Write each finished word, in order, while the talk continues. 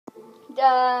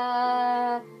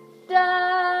da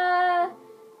da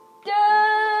da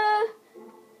da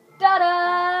da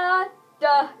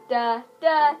da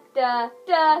da da da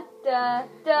da da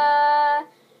da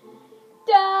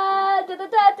da da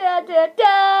da da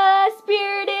da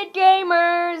Spirited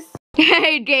Gamers.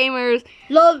 Hey gamers,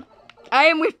 Love. I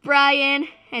am with Brian,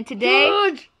 and today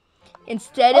Good.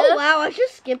 instead Oh of wow, I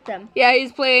just skipped them. yeah,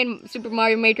 he's playing Super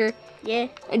Mario Maker. Yeah.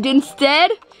 And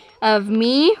instead of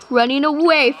me running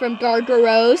away from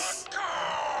Gargarous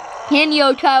and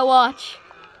Yokai Watch,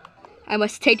 I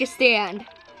must take a stand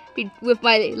with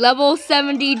my level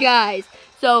 70 guys.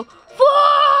 So,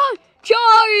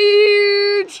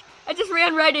 charge! I just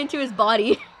ran right into his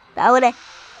body. That would I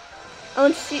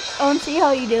want to see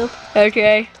how you do.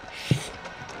 Okay.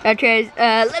 Okay,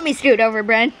 let me scoot over,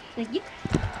 Brent. Thank you.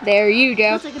 There you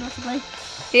go. 1 second left to play.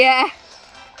 Yeah.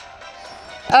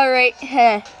 Alright,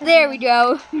 there we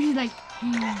go. He's like,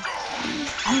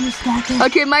 I'm a stacker.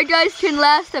 Okay, my guys can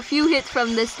last a few hits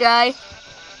from this guy.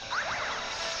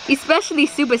 Especially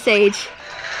Super Sage.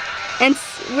 And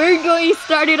we're going to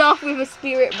start it off with a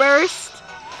Spirit Burst.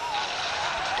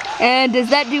 And does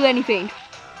that do anything?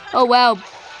 Oh wow,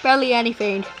 barely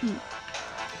anything.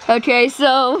 Okay,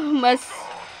 so must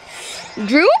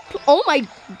droop? Oh my,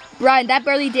 Brian, that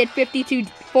barely did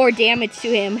 4 damage to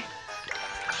him.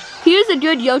 He is a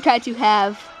good yokai to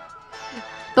have,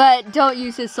 but don't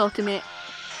use his ultimate.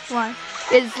 Why?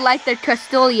 It's like the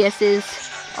Custodius is.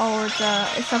 Oh, it's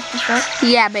self-destruct?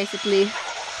 Yeah, basically.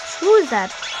 Who is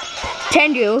that?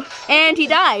 Tengu, and he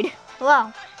died.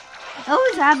 Wow. It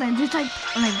always happens. It's like,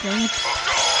 dang it.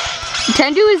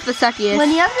 Tengu is the suckiest.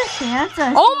 When you have the chance.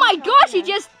 Oh my gosh, he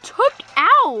just took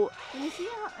out. When you see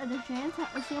the chance,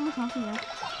 see how much health he has.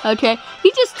 Okay,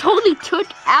 he just totally took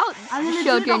out I'm gonna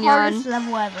do the Shogunyan. hardest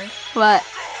level ever. What?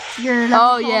 Your level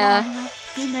Oh yeah.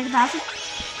 Do you make passive?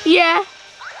 Yeah,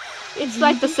 it's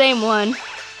like the same one.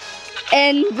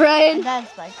 And Brian. And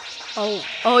that's like.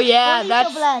 Oh yeah, Bonito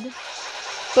that's Blade.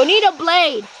 Bonito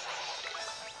Blade.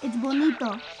 It's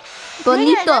bonito.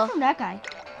 Bonito. That's from that guy.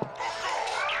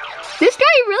 This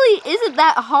guy really isn't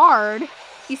that hard,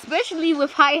 especially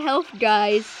with high health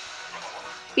guys.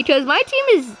 Because my team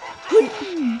is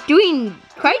doing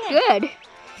quite good.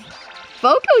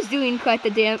 Voko's doing quite the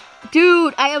damn.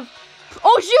 Dude, I have.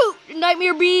 Oh shoot!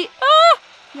 Nightmare Bee. Ah!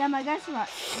 Yeah, my guy's right.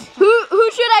 Who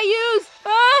should I use?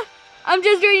 Ah! I'm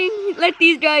just doing like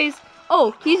these guys.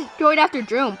 Oh, he's going after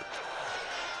Droom.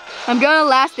 I'm gonna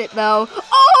last it though.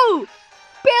 Oh!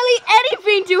 Barely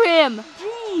anything to him.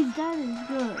 Jeez, that is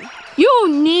good. You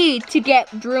need to get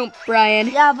Droom, Brian.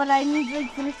 Yeah, but I need to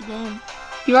finish the game.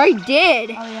 You already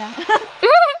did. Oh yeah.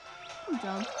 I'm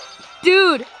dumb.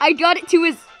 Dude, I got it to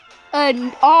his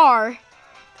R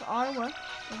So R what?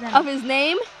 of his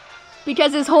name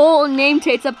because his whole name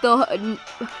takes up the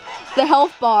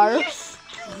health bar.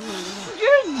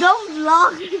 You're a dumb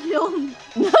vlog.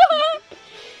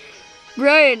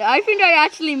 Brian, I think I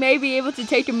actually may be able to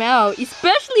take him out,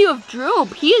 especially with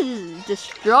Droop. He is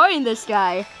destroying this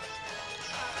guy.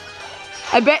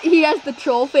 I bet he has the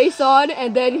troll face on,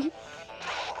 and then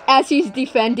as he's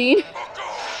defending.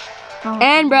 Oh.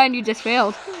 And Brian, you just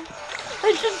failed.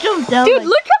 I just jumped down. Dude,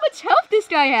 look how much health this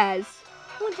guy has.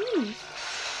 Oh jeez.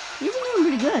 You've been doing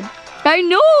pretty good. I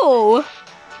know.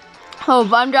 Oh,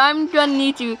 but I'm gonna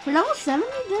need to. For level 70,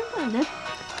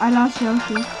 I lost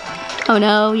Yoshi. Oh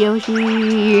no,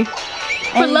 Yoshi.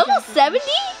 For level 70,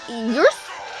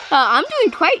 I'm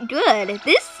doing quite good.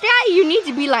 This guy, you need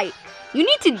to be like, you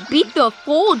need to beat the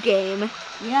full game.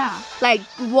 Yeah. Like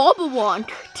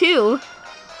Wobblewonk too.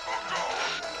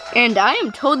 And I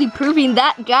am totally proving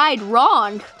that guy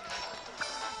wrong.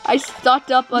 I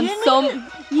stocked up on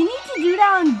You need to do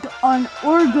that on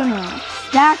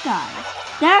Organos. That guy.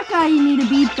 That guy you need to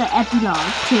beat the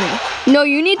epilogue too. No,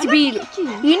 you need to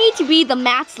be the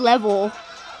max level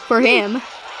for him.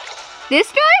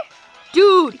 This guy?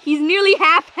 Dude, he's nearly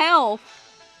half health.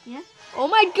 Yeah. Oh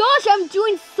my gosh, I'm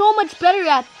doing so much better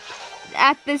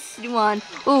at this one.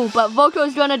 Ooh, but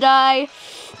Voko's gonna die.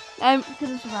 I'm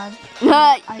gonna survive.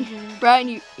 I did.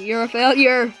 Brian, you're a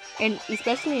failure, and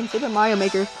especially in Super Mario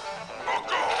Maker.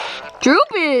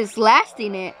 Droop is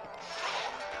lasting it.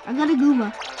 I got a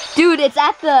Goomba. Dude, it's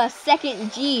at the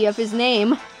second G of his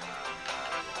name.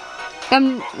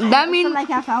 That means like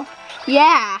half health.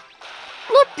 Yeah.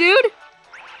 Look, dude.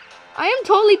 I am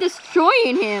totally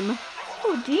destroying him.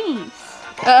 Oh, jeez.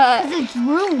 It's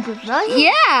Droop, right?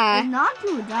 Yeah. If not,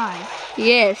 you would die.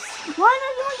 Yes. Why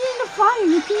not you get in the fire?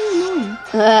 You're too annoying.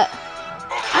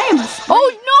 I am a sprite. Oh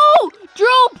no!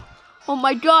 Droop! Oh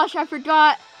my gosh, I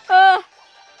forgot.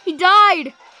 He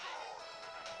died.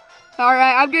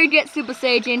 Alright, I'm gonna get Super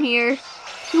Sage in here.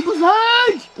 Super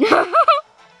Surge!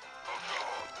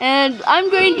 And I'm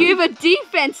going to give a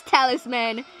defense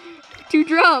talisman to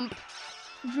Drump.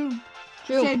 Droop.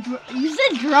 Droop. You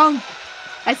said drunk.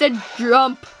 I said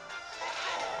Drump.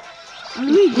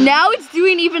 Really? Now it's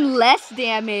doing even less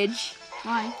damage.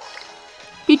 Why?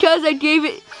 Because I gave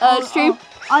it straight...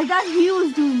 I thought he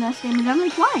was doing less damage. I'm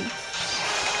like, why?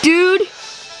 Dude,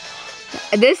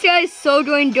 this guy is so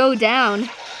going to go down.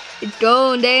 It's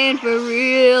going down for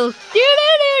real.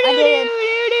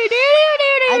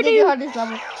 I did the hardest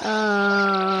level.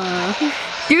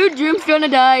 Dude, Droop's gonna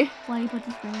die. Why you put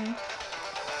this thing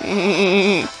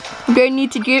I'm gonna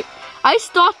need to get... I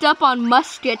stocked up on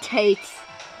musketeers.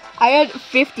 I had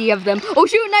 50 of them. Oh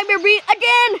shoot, Nightmare Beat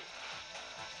again!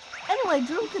 Anyway,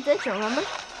 Drew could ditch it, remember?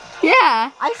 Yeah.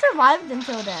 I survived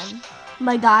until then.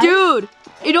 My guys. Dude,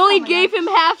 it only gave him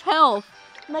half health.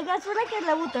 My guys were like at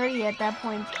level 30 at that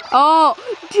point. Oh,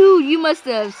 dude, you must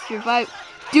have survived.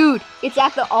 Dude, it's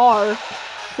at the R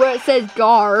where it says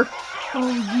Gar.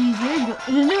 Oh, geez,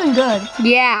 you're doing good.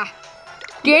 Yeah.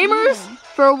 Gamers,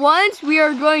 for once, we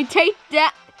are going to take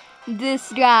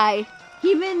this guy.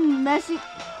 He's been messing.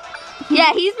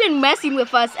 Yeah, he's been messing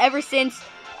with us ever since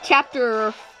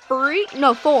chapter 4.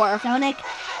 Sonic.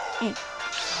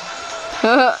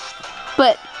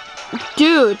 But,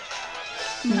 dude,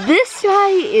 this guy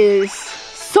is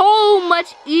so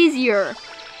much easier.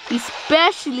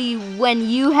 Especially when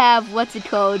you have, what's it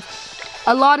called?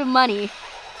 A lot of money.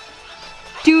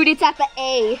 Dude, it's at the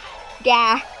A.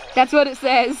 Yeah, that's what it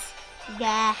says.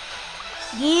 Yeah.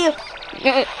 Yeah.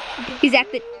 He's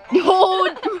at the... Oh,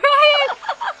 Brian!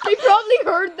 They probably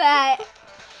heard that.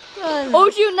 Oh,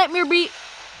 shoot, Nightmare Beat.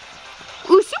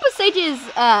 Ooh, Super Sage's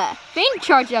Fang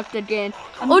charge up again.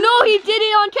 Oh no, he did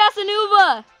it on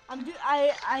Casanova.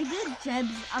 I did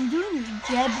Jeb's. I'm doing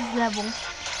Jeb's level.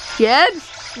 Jeb's?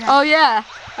 Yeah. Oh yeah.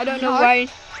 I don't know why.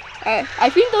 I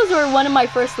think those were one of my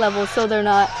first levels, so they're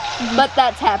not. But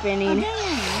that's happening.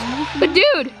 But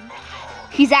dude,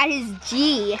 he's at his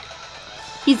G.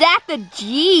 He's at the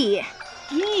G.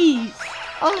 Jeez.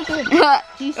 Oh, good. G Oh,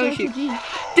 starts shoot. with G.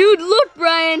 Dude, look,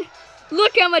 Brian.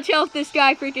 Look how much health this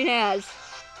guy freaking has.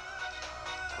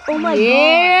 Oh my god.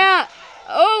 Yeah.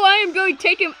 Oh, I am going to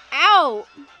take him out.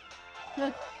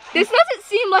 Look. This doesn't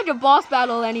seem like a boss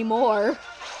battle anymore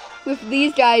with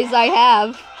these guys I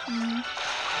have.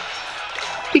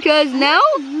 Because now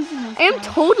I am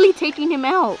totally taking him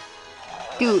out.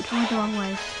 Dude. I went the wrong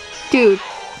way. Dude.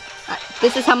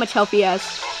 This is how much health he has.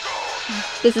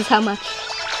 This is how much.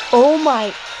 Oh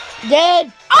my.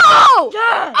 Dead. Oh!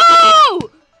 Dead. Oh!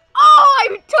 Oh,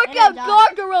 I took And out I died.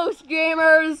 Gargarous,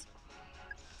 gamers.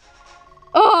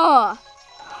 Oh.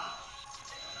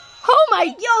 Oh my.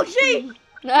 Yoshi.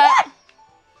 What?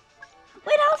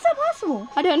 Wait, how's that possible?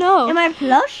 I don't know. Am I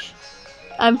plush?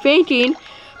 I'm thinking.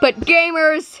 But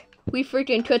gamers, we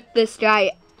freaking took this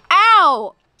guy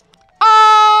out.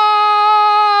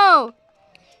 Oh!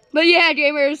 But yeah,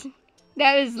 gamers,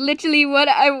 that is literally what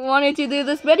I wanted to do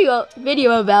this video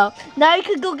about. Now you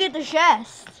could go get the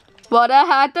chest. What a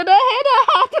hat to the head, a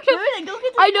hat to the... Really, go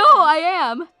get the I know, I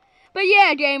am. But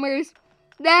yeah, gamers,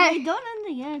 that... Wait, don't end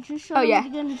it yet. Just show Oh, them yeah. to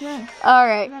get the chest. All I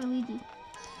right. got Luigi.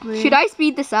 Should I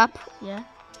speed this up? Yeah.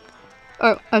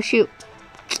 Oh shoot.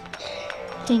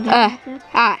 Can't get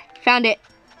it. Found it.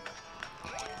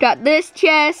 Got this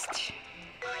chest.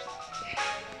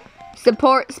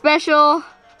 Support special.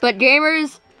 But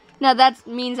gamers, now that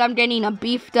means I'm getting a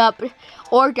beefed up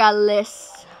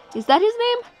Orgalist. Is that his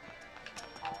name?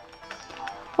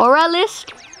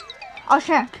 Oralist? I'll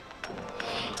check.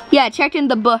 Yeah, check in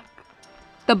the book.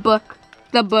 The book.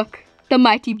 The book. The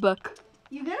mighty book.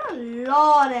 You get a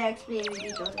lot of XP when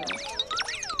you do that.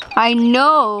 I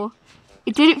know.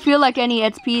 It didn't feel like any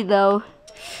XP though.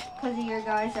 Because your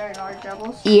guys are large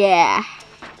doubles. Yeah.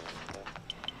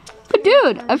 But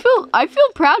dude, I feel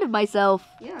proud of myself.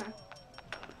 Yeah.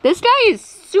 This guy is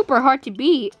super hard to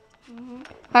beat.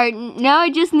 Alright, now I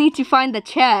just need to find the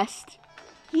chest.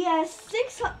 He has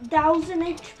 6,000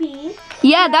 HP.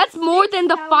 Yeah, that's more than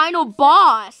the final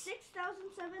boss.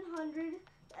 6,700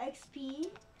 XP.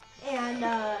 And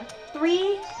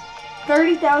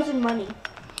 30,000 money.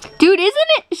 Dude, isn't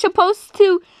it supposed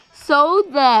to show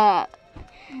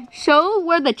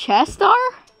where the chests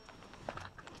are?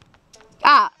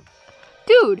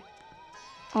 Dude.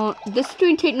 Oh, this is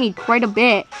going to take me quite a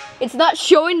bit. It's not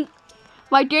showing.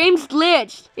 My game's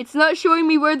glitched. It's not showing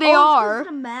me where they are. It's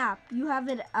the map. You have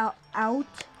it out.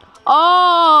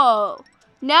 Oh,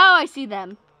 now I see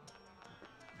them.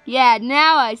 Yeah,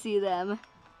 now I see them.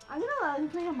 I'm gonna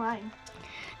play on mine.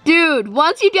 Dude,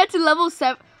 once you get to level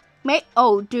 7,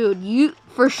 oh, dude, you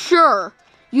for sure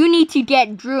you need to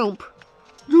get Droop.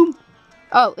 Jump.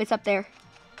 Oh, it's up there.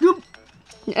 Jump.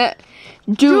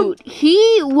 Dude,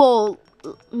 he will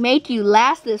make you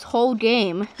last this whole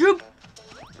game. Jump.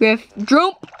 Griff,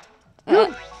 jump.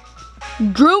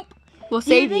 Jump will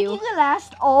save Do you you. think you can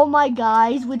last all my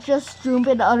guys with just Droom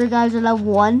and the other guys are level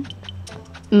 1?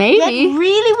 Maybe. Get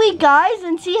really weak guys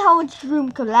and see how much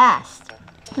Droom could last.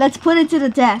 Let's put it to the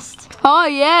test. Oh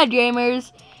yeah,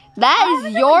 gamers. That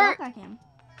is your... Like him.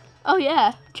 Oh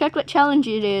yeah, check what challenge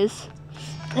it is.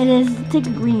 It is, take a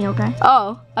greenie, okay?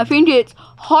 Oh, I think it's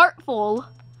Heartful.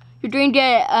 You're going to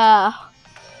get a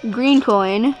green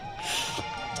coin.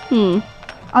 I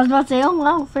was about to say, oh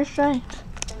wow, first try.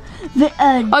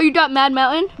 Oh, you got Mad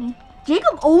Mountain?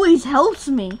 Jacob always helps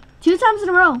me. 2 times in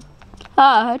a row.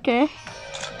 Ah, okay.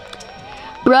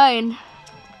 Brian,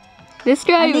 this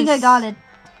guy I think I got it.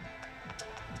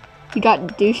 You got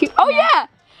douchey? Oh yeah!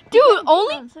 Dude,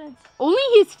 only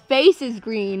his face is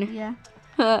green. Yeah.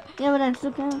 Yeah, but that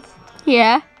still counts.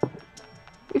 Yeah.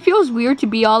 It feels weird to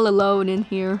be all alone in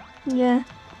here. Yeah.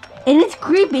 And it's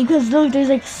creepy because look, there's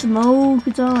like smoke.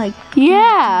 It's all like...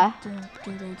 Yeah.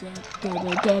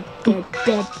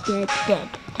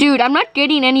 Dude, I'm not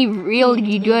getting any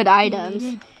really good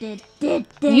items.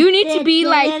 You need to be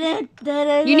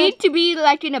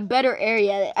like in a better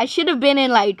area. I should have been in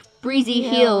like Breezy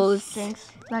Hills.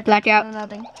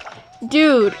 Blackout.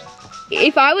 Dude,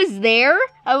 if I was there,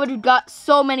 I would have got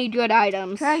so many good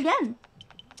items. Try again.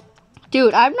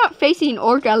 Dude, I'm not facing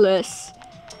Gargarous.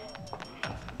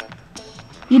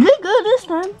 You did good this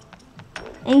time.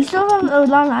 And you still have a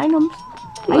lot of items.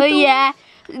 Well, yeah.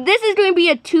 This is going to be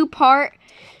a 2-part.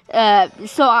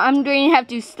 So I'm going to have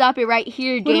to stop it right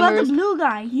here, gamers. What about the blue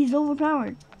guy? He's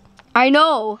overpowered. I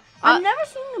know. I've never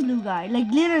seen the blue guy. Like,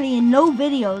 literally in no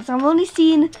videos. I've only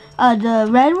seen the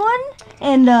red one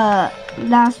and the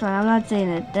last one. I'm not saying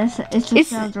it. It just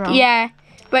sounds wrong. Yeah.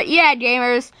 But yeah,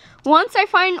 gamers. Once I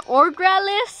find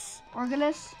Gargarous.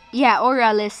 Yeah,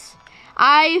 Gargarous.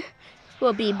 I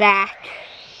will be back.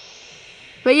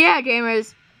 But yeah,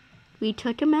 gamers. We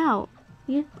took him out.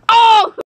 Yeah. Oh!